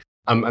completely.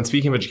 And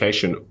speaking of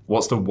education,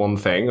 what's the one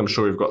thing? I'm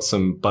sure you've got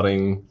some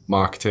budding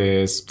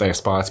marketers. They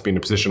aspire to be in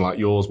a position like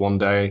yours one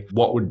day.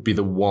 What would be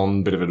the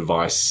one bit of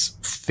advice,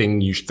 thing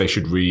they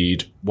should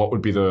read? What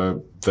would be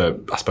the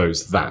I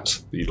suppose, that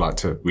you'd like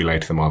to relay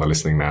to them while they're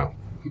listening now?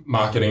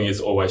 Marketing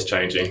is always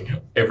changing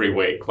every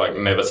week, like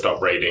never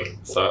stop reading.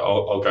 So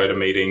I'll go to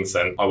meetings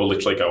and I will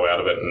literally go out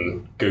of it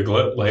and Google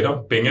it later,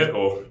 Bing it,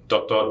 or ...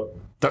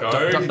 Go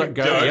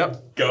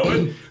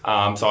it.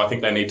 So I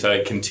think they need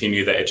to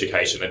continue their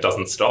education. It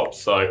doesn't stop.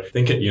 So I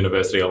think at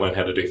university I learned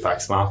how to do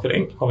fax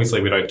marketing.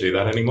 Obviously we don't do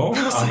that anymore.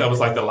 That was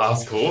like the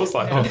last course.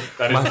 Like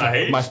that is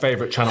age. My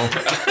favourite channel.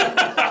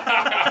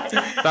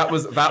 That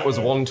was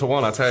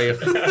 1-to-1, I tell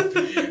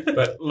you.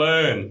 But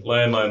learn.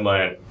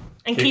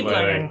 And keep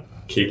learning.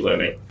 Keep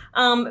learning.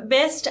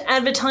 Best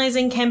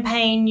advertising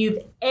campaign you've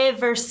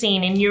ever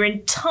seen in your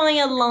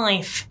entire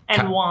life,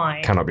 and why?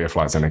 Cannot be a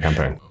Flight Centre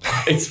campaign.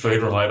 It's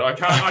food related. I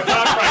can't break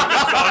the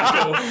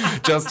cycle.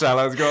 Just tell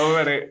us, go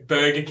with it.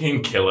 Burger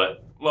King, kill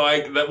it.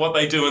 Like what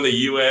they do in the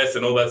US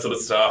and all that sort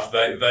of stuff,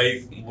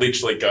 they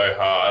literally go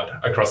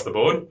hard across the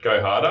board, go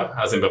harder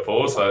as in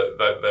before. So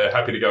they're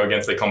happy to go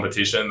against their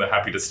competition. They're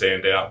happy to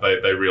stand out.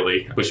 They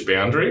really push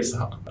boundaries.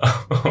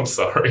 I'm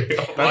sorry.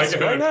 That's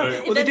good.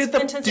 Well, they did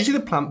did you see the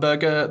plant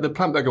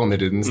burger one they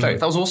did in the States?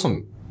 That was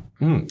awesome.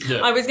 Yeah.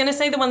 I was going to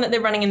say the one that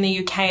they're running in the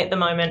UK at the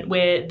moment,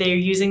 where they're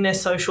using their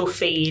social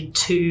feed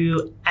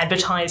to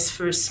advertise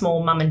for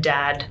small mum and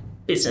dad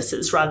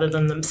businesses rather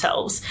than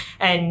themselves.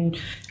 And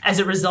as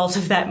a result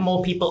of that,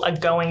 more people are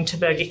going to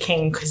Burger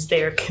King because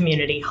they're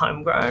community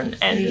homegrown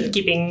and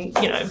giving,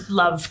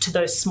 love to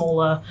those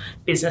smaller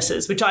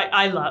businesses, which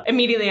I love.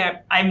 Immediately,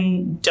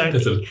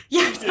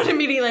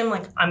 immediately I'm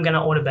like, I'm going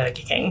to order Burger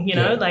King,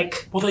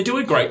 Well, they do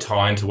a great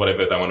tie into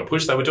whatever they want to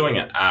push. They were doing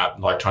an app,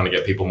 like trying to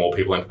get more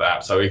people into the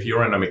app. So if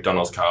you're in a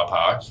McDonald's car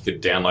park, you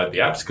could download the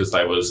apps because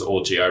they was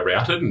all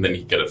geo-routed, and then you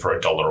could get it for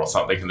 $1 or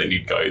something, and then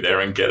you'd go there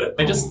and get it.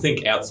 They just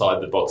think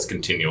outside the box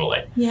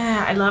continually.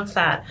 Yeah, I love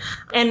that.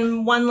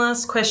 And one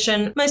last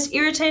question. Most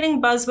irritating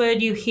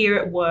buzzword you hear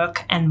at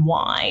work, and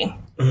why?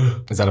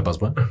 Is that a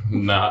buzzword?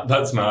 Nah,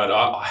 that's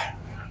not.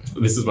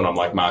 This is when I'm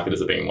like,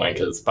 marketers are being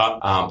wankers. But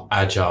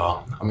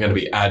agile. I'm going to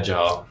be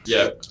agile.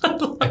 Yeah.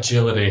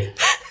 Agility.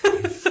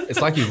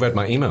 It's like you've read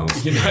my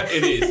emails.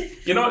 It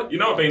is. You know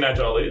what being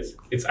agile is?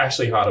 It's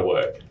actually harder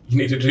work. You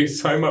need to do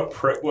so much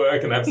prep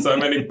work and have so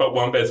many but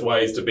one best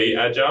ways to be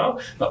agile.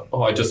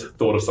 I just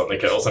thought of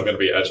something else. I'm going to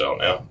be agile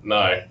now.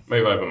 No.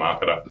 Move over,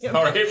 marketer. Yep.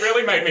 Sorry, it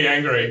really made me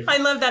angry. I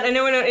love that. I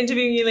know we're not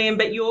interviewing you, Liam,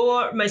 but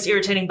your most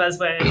irritating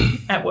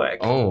buzzword at work.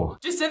 Oh.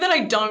 Just so that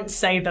I don't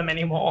say them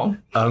anymore.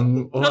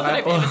 Not that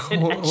I've ever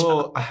said agile.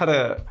 Well, I had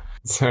a...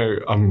 So,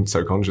 I'm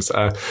so conscious.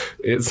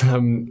 It's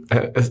having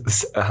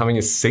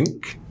a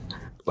sync.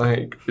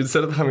 Like,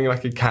 instead of having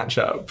like a catch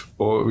up,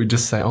 or we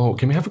just say, "Oh,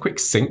 can we have a quick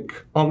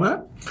sync on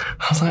that?"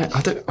 I was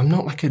like, I'm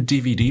not like a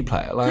DVD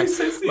player. Like, who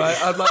says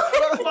this? I'm like,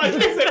 I've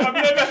never heard of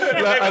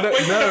it. I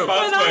don't know.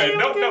 But I'm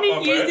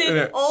going to use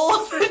it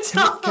all the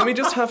time. Can we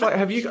just have like,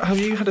 have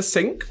you had a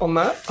sync on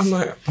that? I'm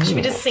like, should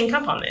we just sync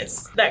up on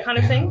this? That kind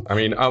of thing? I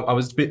mean, I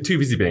was a bit too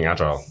busy being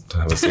agile to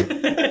have a sync.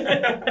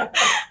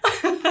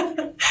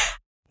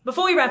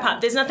 Before we wrap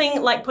up, there's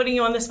nothing like putting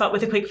you on the spot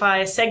with a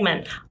quickfire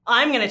segment.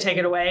 I'm going to take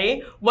it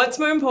away. What's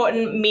more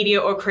important, media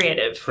or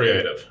creative?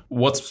 Creative.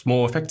 What's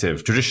more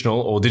effective,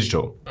 traditional or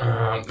digital?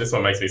 This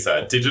one makes me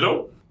sad.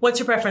 Digital? What's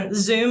your preference,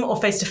 Zoom or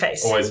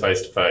face-to-face? Always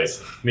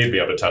face-to-face. Need to be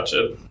able to touch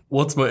it.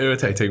 What's more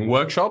irritating,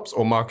 workshops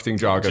or marketing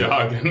jargon?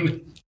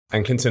 Jargon.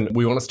 And Clinton,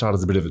 we want to start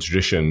as a bit of a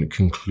tradition,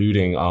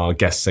 concluding our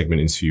guest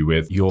segment interview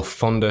with your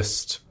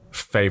fondest,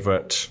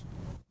 favourite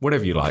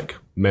whatever you like,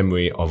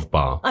 memory of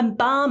bar. A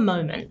bar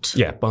moment.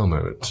 Yeah, bar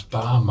moment.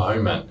 Bar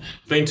moment.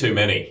 Been too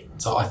many.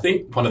 So I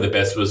think one of the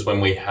best was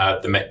when we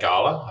had the Met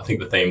Gala. I think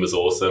the theme was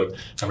awesome.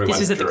 This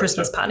was at the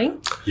Christmas party?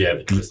 Yeah,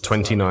 the Christmas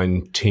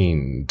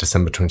 2019,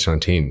 December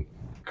 2019.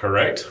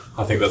 Correct.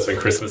 I think that's when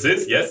Christmas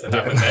is. Yes, it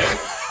happened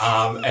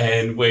there.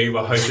 And we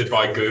were hosted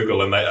by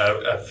Google, and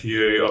a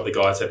few of the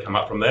guys had come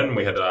up from then.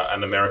 We had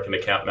an American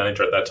account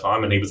manager at that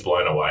time, and he was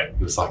blown away.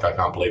 He was like, I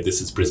can't believe this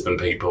is Brisbane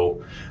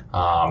people.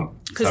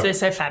 Because they're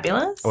so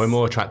fabulous? We're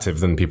more attractive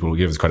than people will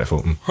give us credit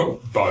for.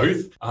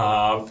 Both.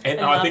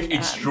 And I think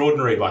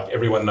extraordinary, like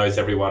everyone knows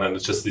everyone, and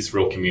it's just this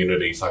real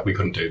community. It's like we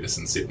couldn't do this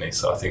in Sydney.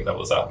 So I think that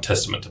was a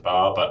testament to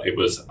bar, but it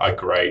was a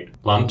great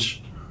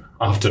lunch.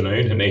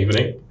 Afternoon and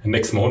evening and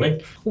next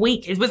morning.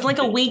 Week. It was like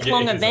a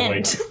week-long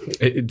event.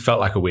 It felt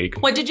like a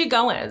week. What did you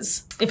go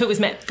as, if it was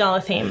Met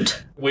Gala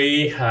themed?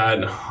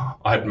 I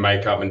had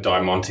makeup and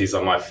diamantes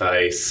on my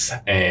face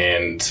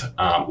and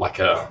like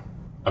a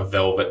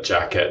velvet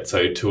jacket.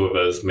 So two of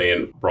us, me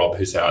and Rob,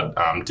 who's our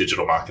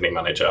digital marketing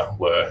manager,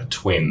 were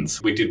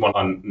twins. We did one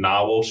on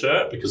narwhal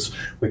shirt because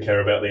we care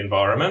about the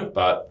environment,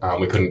 but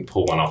we couldn't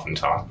pull one off in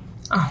time.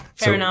 Oh,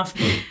 fair enough.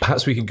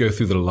 Perhaps we could go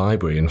through the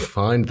library and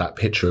find that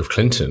picture of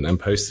Clinton and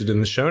post it in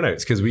the show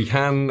notes, because we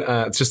can,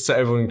 just so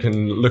everyone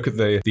can look at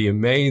the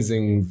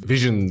amazing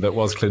vision that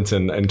was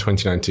Clinton in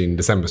 2019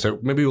 December. So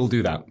maybe we'll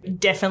do that.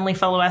 Definitely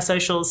follow our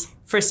socials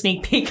for a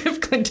sneak peek of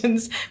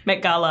Clinton's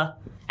Met Gala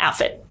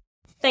outfit.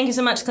 Thank you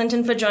so much,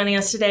 Clinton, for joining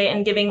us today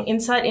and giving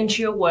insight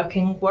into your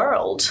working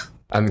world.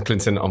 And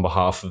Clinton, on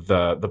behalf of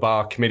the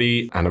bar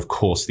committee and, of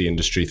course, the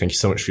industry, thank you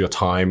so much for your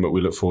time. We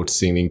look forward to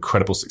seeing the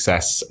incredible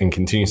success and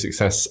continued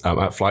success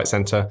at Flight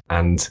Centre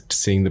and to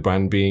seeing the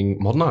brand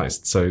being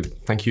modernised. So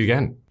thank you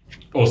again.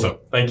 Awesome.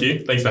 Thank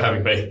you. Thanks for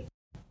having me.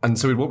 And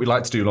so what we'd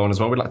like to do, Lauren, as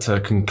well, we'd like to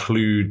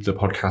conclude the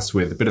podcast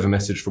with a bit of a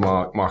message from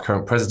our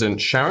current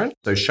president, Sharon.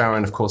 So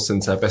Sharon, of course,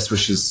 sends her best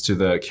wishes to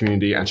the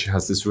community, and she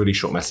has this really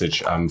short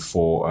message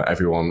for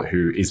everyone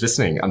who is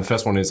listening. And the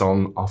first one is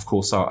on, of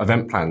course, our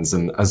event plans.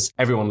 And as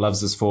everyone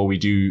loves us for, we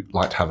do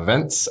like to have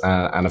events.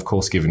 And of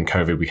course, given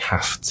COVID, we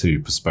have to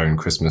postpone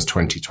Christmas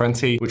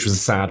 2020, which was a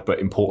sad but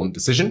important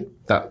decision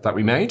that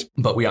we made.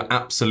 But we are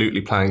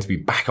absolutely planning to be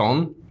back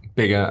on,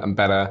 bigger and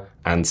better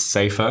and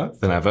safer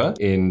than ever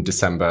in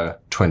December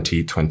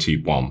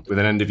 2021 with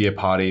an end of year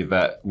party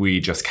that we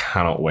just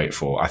cannot wait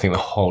for. I think the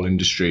whole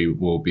industry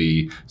will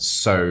be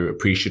so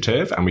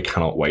appreciative and we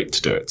cannot wait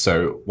to do it.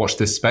 So watch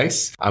this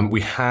space.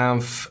 We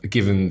have,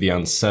 given the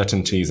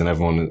uncertainties and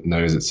everyone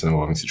knows it's an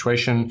evolving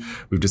situation,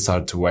 we've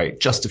decided to wait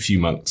just a few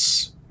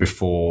months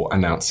before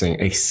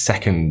announcing a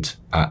second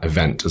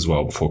event as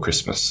well before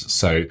Christmas.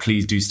 So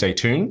please do stay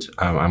tuned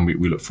and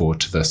we look forward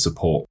to the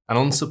support. And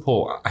on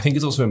support, I think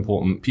it's also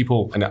important,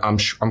 people, and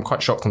I'm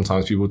quite shocked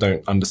sometimes people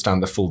don't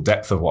understand the full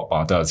depth of what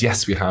bar does.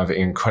 Yes, we have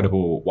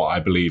incredible, what I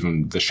believe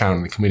and the Sharon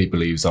and the committee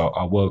believes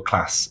are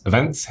world-class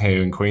events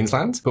here in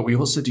Queensland, but we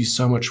also do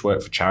so much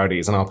work for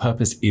charities, and our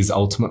purpose is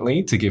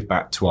ultimately to give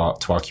back to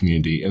our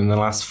community. And in the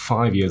last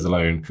 5 years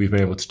alone, we've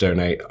been able to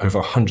donate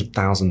over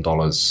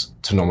 $100,000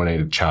 to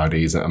nominated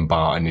charities and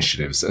bar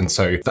initiatives. And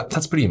so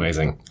that's pretty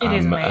amazing. It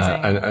is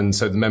amazing. And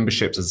so the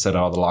memberships, as I said,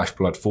 are the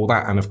lifeblood for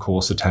that. And of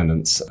course,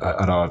 attendance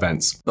at our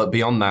events. But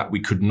beyond that, we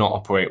could not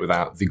operate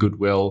without the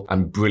goodwill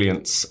and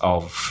brilliance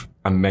of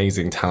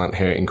amazing talent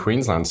here in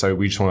Queensland. So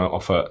we just want to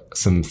offer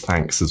some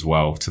thanks as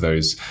well to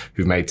those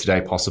who've made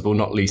today possible,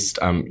 not least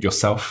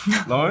yourself,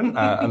 Lauren,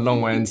 and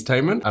Long Way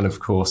Entertainment. And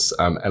of course,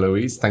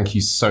 Eloise, thank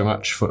you so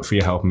much for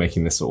your help in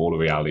making this all a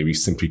reality. We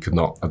simply could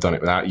not have done it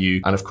without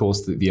you. And of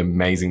course, the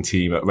amazing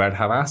team at Red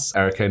Havas,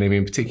 Erica and Amy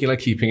in particular,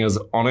 keeping us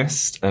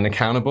honest and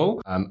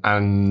accountable.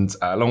 And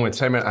Long Way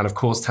Entertainment, and of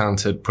course,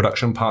 talented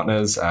production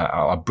partners,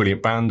 our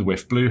brilliant band,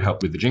 With Blue,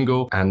 helped with the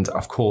jingle. And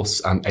of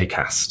course,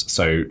 Acast.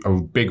 So a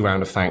big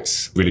round of thanks.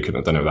 Really couldn't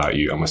have done it without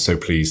you, and we're so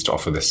pleased to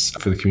offer this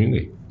for the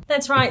community.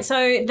 That's right.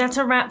 So that's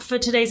a wrap for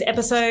today's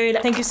episode.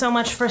 Thank you so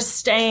much for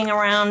staying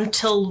around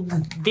till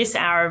this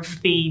hour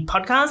of the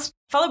podcast.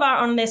 Follow Bar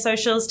on their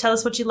socials. Tell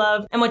us what you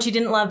love and what you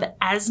didn't love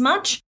as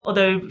much,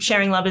 although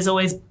sharing love is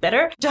always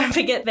better. Don't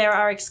forget there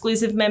are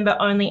exclusive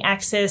member-only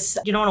access.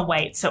 You don't want to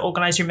wait, so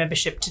organise your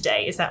membership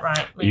today. Is that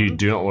right, Liam? You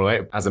do not want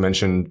to wait. As I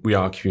mentioned, we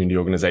are a community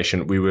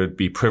organisation. We would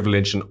be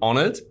privileged and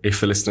honoured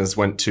if the listeners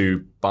went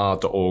to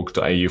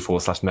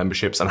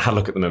bar.org.au/memberships and had a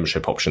look at the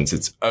membership options.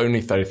 It's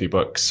only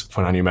 $33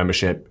 for an annual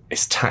membership.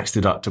 It's tax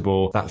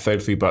deductible. That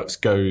 $33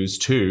 goes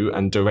to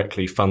and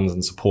directly funds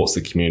and supports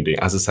the community.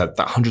 As I said,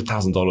 that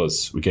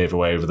 $100,000 we gave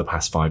away over the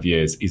past 5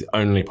 years is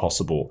only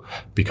possible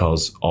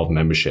because of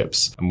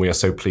memberships. And we are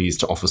so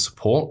pleased to offer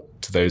support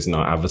to those in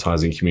our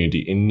advertising community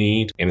in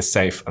need in a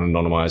safe and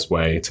anonymized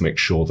way to make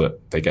sure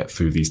that they get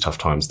through these tough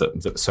times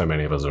that so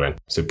many of us are in.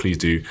 So please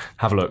do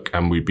have a look,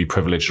 and we'd be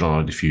privileged and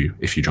honored if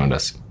you joined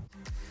us.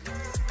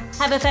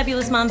 Have a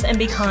fabulous month and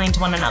be kind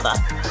to one another.